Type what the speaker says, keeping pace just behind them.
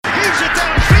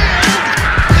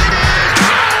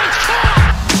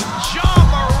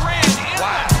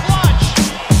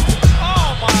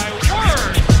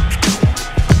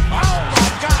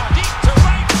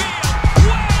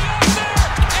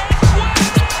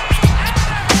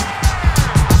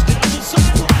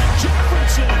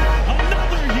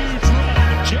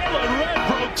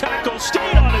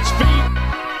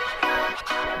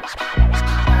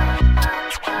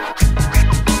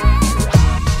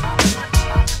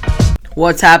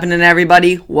What's happening,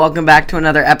 everybody? Welcome back to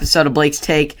another episode of Blake's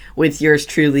Take with yours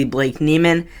truly, Blake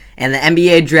Neiman, and the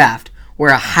NBA Draft,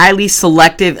 where a highly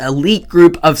selective elite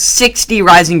group of 60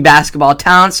 rising basketball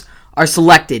talents are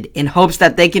selected in hopes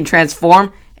that they can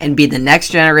transform and be the next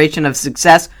generation of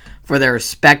success for their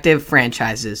respective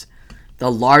franchises.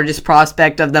 The largest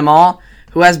prospect of them all,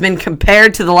 who has been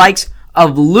compared to the likes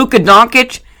of Luka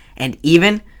Doncic and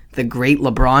even the great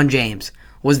LeBron James,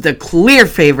 was the clear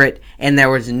favorite, and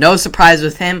there was no surprise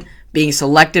with him being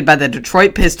selected by the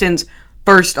Detroit Pistons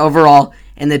first overall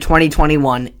in the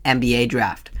 2021 NBA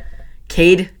Draft.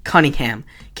 Cade Cunningham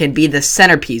can be the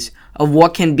centerpiece of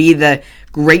what can be the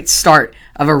great start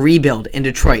of a rebuild in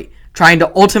Detroit, trying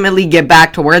to ultimately get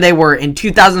back to where they were in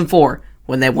 2004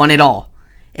 when they won it all.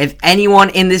 If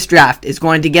anyone in this draft is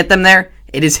going to get them there,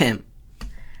 it is him.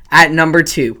 At number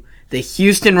 2, the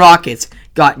Houston Rockets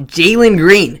got Jalen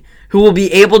Green, who will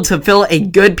be able to fill a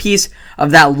good piece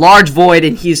of that large void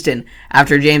in Houston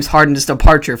after James Harden's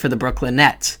departure for the Brooklyn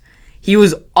Nets. He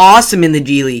was awesome in the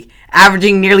G League,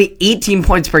 averaging nearly 18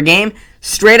 points per game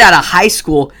straight out of high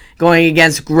school going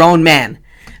against grown men.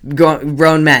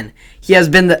 He has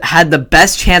had the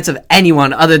best chance of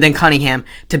anyone other than Cunningham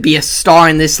to be a star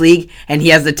in this league, and he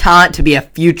has the talent to be a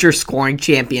future scoring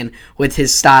champion with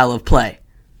his style of play.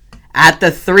 At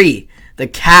the 3, the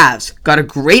Cavs got a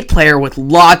great player with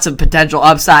lots of potential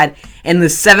upside in the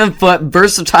 7-foot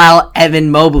versatile Evan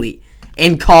Mobley.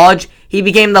 In college, he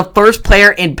became the first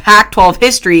player in Pac-12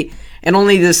 history and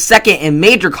only the second in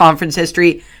major conference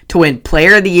history to win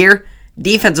Player of the Year,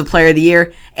 Defensive Player of the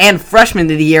Year, and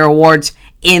Freshman of the Year awards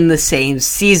in the same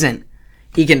season.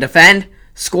 He can defend,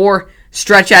 score,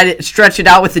 stretch it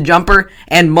out with the jumper,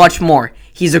 and much more.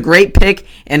 He's a great pick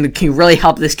and can really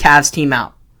help this Cavs team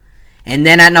out. And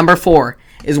then at number 4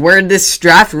 is where this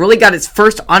draft really got its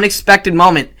first unexpected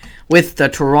moment, with the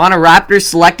Toronto Raptors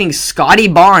selecting Scottie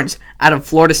Barnes out of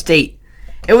Florida State.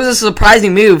 It was a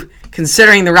surprising move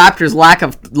considering the Raptors' lack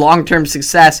of long-term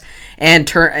success and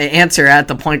answer at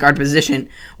the point guard position,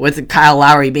 with Kyle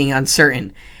Lowry being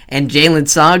uncertain. And Jalen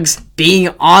Suggs being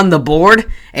on the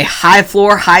board, a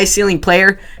high-floor, high-ceiling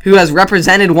player who has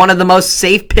represented one of the most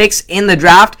safe picks in the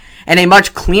draft and a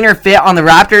much cleaner fit on the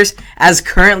Raptors as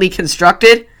currently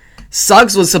constructed.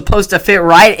 Suggs was supposed to fit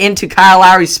right into Kyle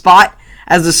Lowry's spot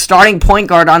as the starting point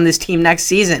guard on this team next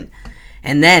season.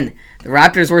 And then the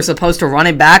Raptors were supposed to run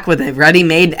it back with a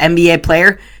ready-made NBA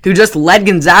player who just led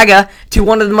Gonzaga to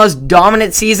one of the most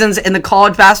dominant seasons in the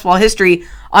college basketball history,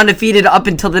 undefeated up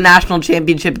until the national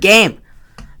championship game.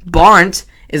 Barnes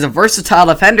is a versatile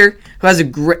defender who has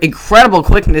incredible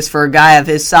quickness for a guy of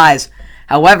his size.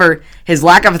 However, his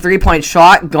lack of a three-point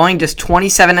shot, going just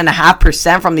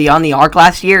 27.5% from on the arc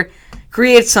last year,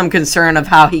 creates some concern of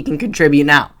how he can contribute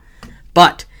now.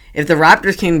 But if the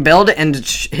Raptors can build and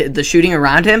the shooting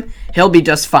around him, he'll be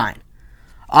just fine.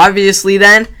 Obviously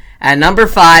then, at number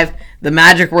 5, the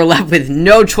Magic were left with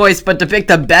no choice but to pick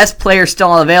the best player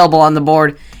still available on the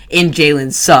board in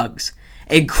Jalen Suggs.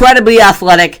 Incredibly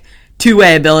athletic,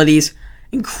 two-way abilities,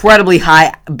 incredibly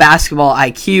high basketball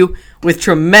IQ, with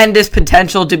tremendous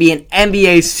potential to be an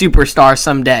NBA superstar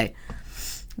someday.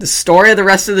 The story of the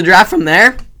rest of the draft from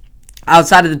there,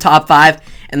 outside of the top 5,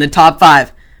 and the top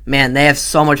 5, man, they have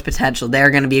so much potential. They're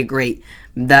going to be a great.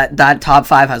 That top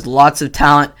 5 has lots of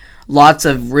talent, lots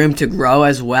of room to grow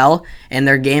as well, and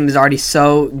their game is already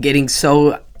getting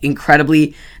so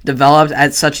incredibly developed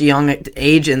at such a young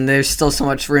age, and there's still so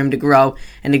much room to grow,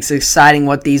 and it's exciting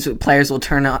what these players will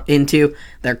turn into.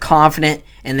 They're confident,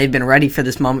 and they've been ready for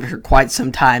this moment for quite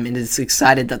some time, and it's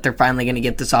excited that they're finally going to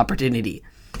get this opportunity.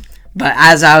 But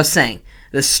as I was saying,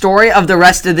 the story of the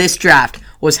rest of this draft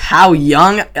was how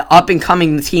young,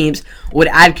 up-and-coming teams would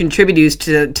add contributors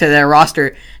to their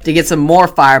roster to get some more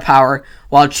firepower,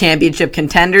 while championship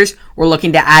contenders were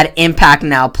looking to add impact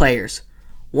now players.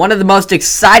 One of the most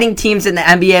exciting teams in the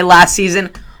NBA last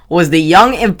season was the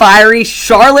young and fiery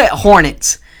Charlotte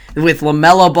Hornets with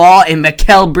LaMelo Ball and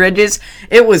Mikal Bridges.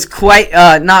 It was quite,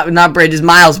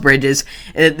 Miles Bridges.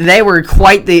 They were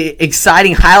quite the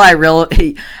exciting highlight reel.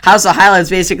 House of Highlights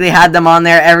basically had them on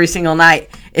there every single night.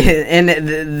 And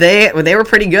they were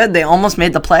pretty good. They almost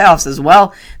made the playoffs as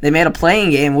well. They made a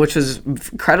playing game, which was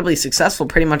incredibly successful,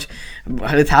 pretty much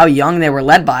with how young they were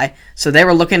led by. So they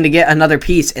were looking to get another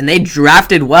piece, and they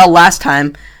drafted well last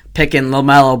time, picking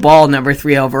LaMelo Ball, number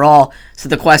 3 overall. So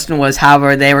the question was how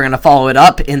they were going to follow it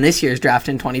up in this year's draft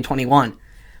in 2021.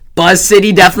 Buzz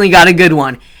City definitely got a good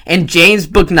one. And James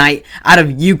Bouknight out of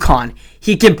UConn.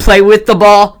 He can play with the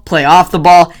ball, play off the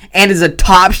ball, and is a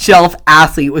top-shelf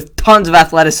athlete with tons of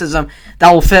athleticism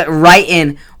that will fit right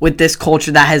in with this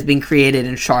culture that has been created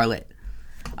in Charlotte.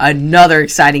 Another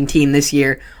exciting team this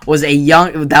year was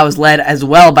that was led as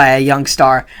well by a young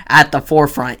star at the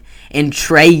forefront in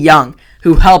Trae Young,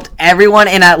 who helped everyone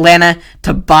in Atlanta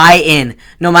to buy in,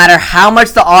 no matter how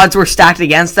much the odds were stacked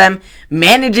against them,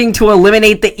 managing to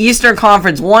eliminate the Eastern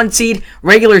Conference 1 seed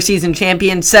regular season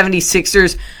champion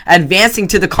 76ers, advancing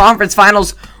to the conference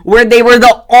finals, where they were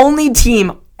the only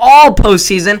team all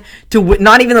postseason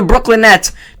not even the Brooklyn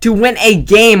Nets, to win a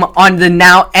game on the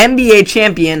now NBA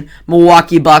champion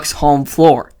Milwaukee Bucks home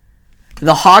floor.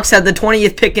 The Hawks had the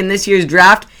 20th pick in this year's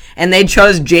draft, and they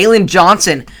chose Jalen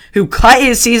Johnson, who cut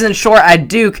his season short at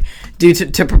Duke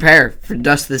to prepare for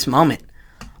just this moment.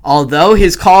 Although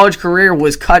his college career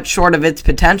was cut short of its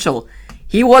potential,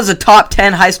 he was a top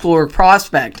 10 high school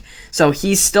prospect, so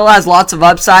he still has lots of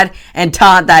upside and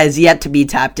talent that is yet to be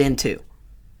tapped into.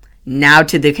 Now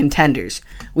to the contenders.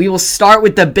 We will start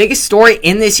with the biggest story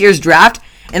in this year's draft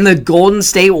and the Golden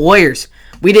State Warriors.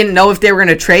 We didn't know if they were going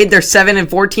to trade their 7 and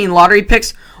 14 lottery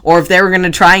picks or if they were going to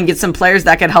try and get some players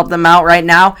that could help them out right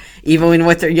now, even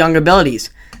with their young abilities.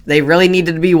 They really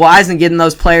needed to be wise in getting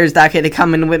those players that could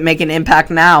come in and make an impact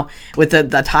now, with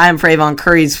the time frame on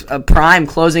Curry's prime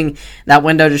closing, that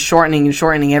window just shortening and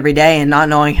shortening every day, and not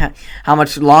knowing how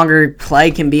much longer Clay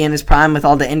can be in his prime with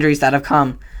all the injuries that have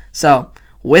come. So,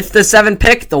 with the 7th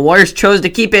pick, the Warriors chose to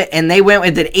keep it, and they went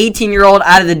with an 18-year-old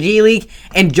out of the G League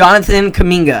and Jonathan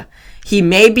Kuminga. He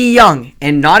may be young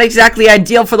and not exactly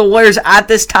ideal for the Warriors at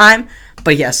this time,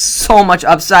 but he has so much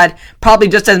upside. Probably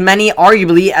just as many,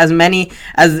 arguably as many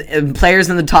as players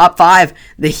in the top 5.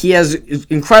 That he has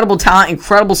incredible talent,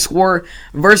 incredible scorer,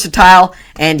 versatile,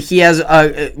 and he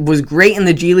was great in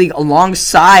the G League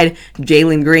alongside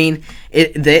Jalen Green.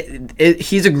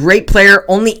 He's a great player,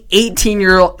 only 18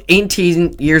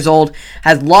 years old,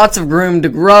 has lots of room to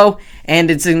grow, and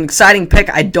it's an exciting pick.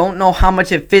 I don't know how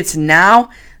much it fits now,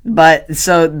 but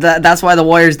so that's why the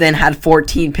Warriors then had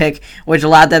 14 pick, which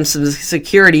allowed them some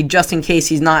security just in case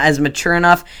he's not as mature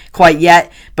enough quite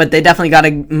yet. But they definitely got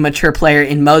a mature player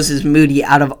in Moses Moody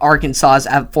out of Arkansas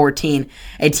at 14,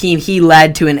 a team he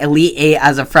led to an Elite 8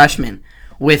 as a freshman.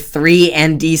 With 3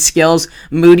 and D skills,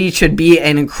 Moody should be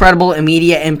an incredible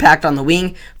immediate impact on the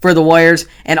wing for the Warriors,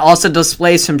 and also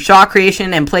displays some shot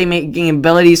creation and playmaking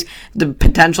abilities, the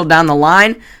potential down the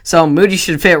line. So Moody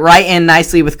should fit right in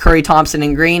nicely with Curry, Thompson,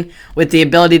 and Green, with the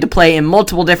ability to play in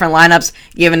multiple different lineups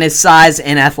given his size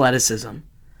and athleticism.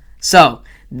 So,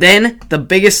 then the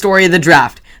biggest story of the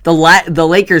draft. The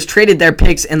Lakers traded their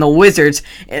picks to the Wizards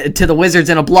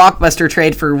in a blockbuster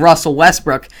trade for Russell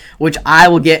Westbrook, which I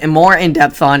will get more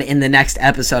in-depth on in the next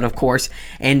episode, of course.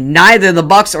 And neither the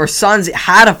Bucks or Suns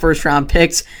had a first-round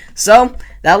picks, so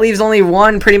that leaves only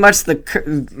one, pretty much the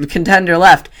contender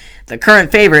left. The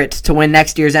current favorite to win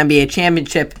next year's NBA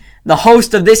championship, the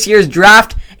host of this year's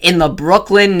draft, in the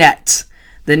Brooklyn Nets.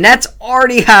 The Nets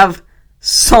already have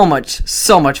so much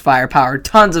firepower,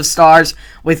 tons of stars,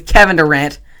 with Kevin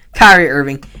Durant, Kyrie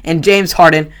Irving, and James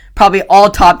Harden, probably all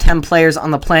top 10 players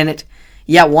on the planet.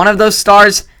 Yet one of those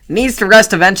stars needs to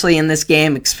rest eventually in this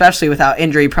game, especially with how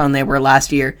injury prone they were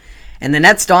last year. And the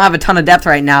Nets don't have a ton of depth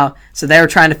right now, so they're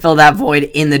trying to fill that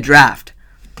void in the draft.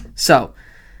 So,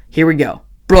 here we go.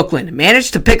 Brooklyn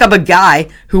managed to pick up a guy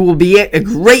who will be a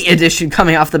great addition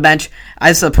coming off the bench.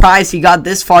 I'm surprised he got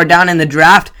this far down in the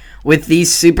draft. With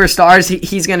these superstars,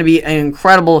 he's going to be an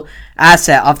incredible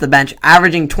asset off the bench,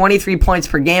 averaging 23 points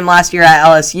per game last year at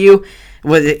LSU,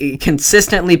 with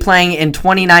consistently playing in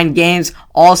 29 games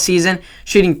all season,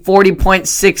 shooting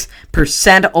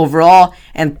 40.6% overall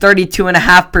and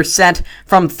 32.5%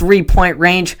 from three-point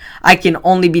range. I can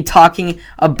only be talking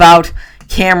about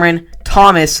Cameron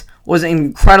Thomas. Was an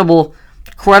incredible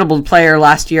player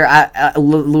last year at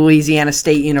Louisiana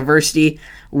State University.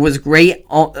 Was great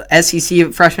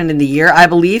SEC freshman in the year, I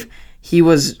believe. He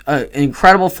was an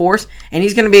incredible force, and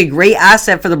he's going to be a great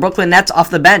asset for the Brooklyn Nets off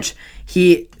the bench.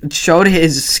 He showed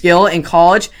his skill in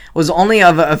college, was only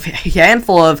of a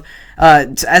handful of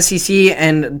SEC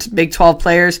and Big 12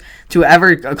 players to ever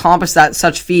accomplish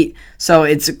such feat. So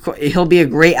he'll be a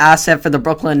great asset for the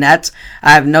Brooklyn Nets.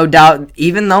 I have no doubt,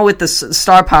 even though with the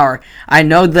star power, I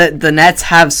know that the Nets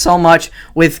have so much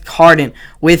with Harden,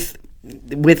 with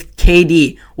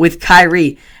KD, with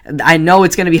Kyrie. I know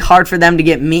it's going to be hard for them to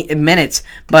get minutes,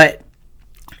 but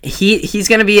he's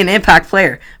going to be an impact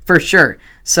player for sure.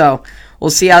 So we'll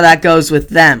see how that goes with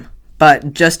them.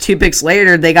 But just 2 picks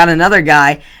later, they got another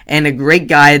guy, and a great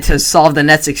guy to solve the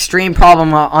Nets' extreme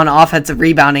problem on offensive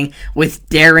rebounding with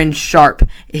Darren Sharp.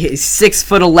 He's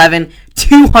 6'11",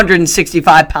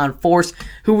 265-pound force,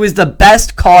 who was the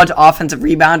best college offensive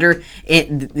rebounder.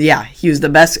 He was the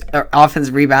best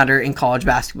offensive rebounder in college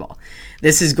basketball.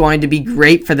 This is going to be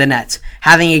great for the Nets.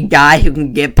 Having a guy who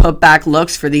can get putback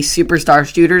looks for these superstar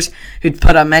shooters who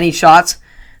put up many shots.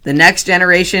 The next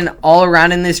generation all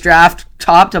around in this draft,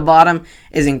 top to bottom,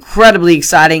 is incredibly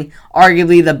exciting.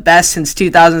 Arguably the best since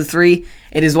 2003.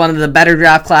 It is one of the better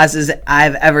draft classes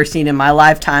I've ever seen in my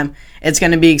lifetime. It's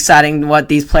going to be exciting what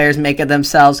these players make of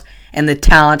themselves and the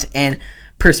talent and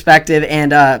perspective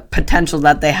and potential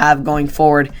that they have going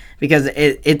forward, because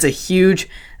it's a huge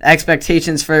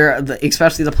expectations for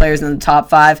especially the players in the top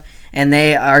 5, and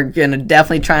they are going to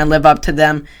definitely try and live up to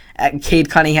them. Cade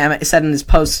Cunningham said in his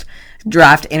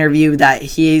post-draft interview that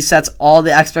he sets all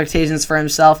the expectations for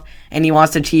himself, and he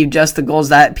wants to achieve just the goals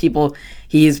that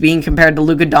he is being compared to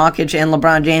Luka Doncic and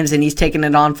LeBron James, and he's taking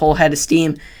it on full head of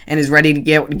steam and is ready to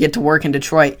get to work in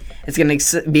Detroit. It's going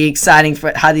to be exciting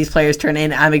for how these players turn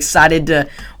in. I'm excited to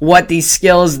what these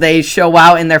skills they show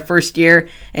out in their first year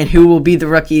and who will be the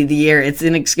rookie of the year. It's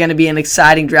going to be an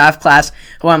exciting draft class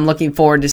who I'm looking forward to